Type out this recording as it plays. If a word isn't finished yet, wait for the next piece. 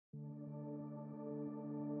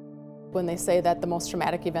When they say that the most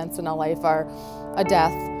traumatic events in our life are a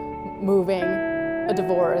death, moving, a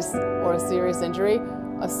divorce, or a serious injury,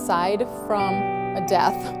 aside from a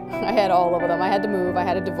death, I had all of them. I had to move, I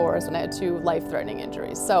had a divorce, and I had 2 life-threatening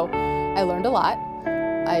injuries. So I learned a lot.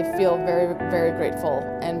 I feel very, very grateful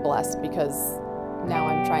and blessed because now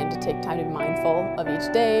I'm trying to take time to be mindful of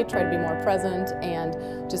each day, try to be more present,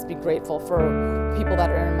 and just be grateful for people that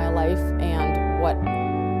are in my life and what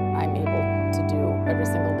I'm able to do every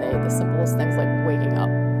single day. The simplest things like waking up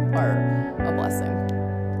are a blessing.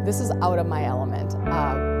 This is out of my element,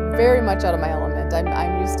 very much out of my element.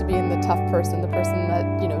 I'm used to being the tough person, the person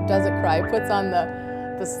that doesn't cry, puts on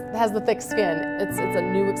has the thick skin. It's a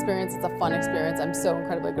new experience, it's a fun experience. I'm so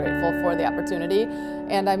incredibly grateful for the opportunity,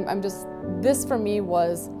 and this for me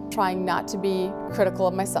was trying not to be critical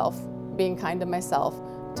of myself, being kind to myself,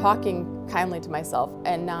 talking kindly to myself,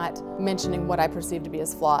 and not mentioning what I perceive to be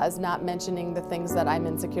as flaws, not mentioning the things that I'm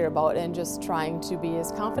insecure about, and just trying to be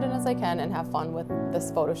as confident as I can and have fun with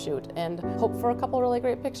this photo shoot and hope for a couple really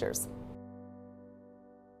great pictures.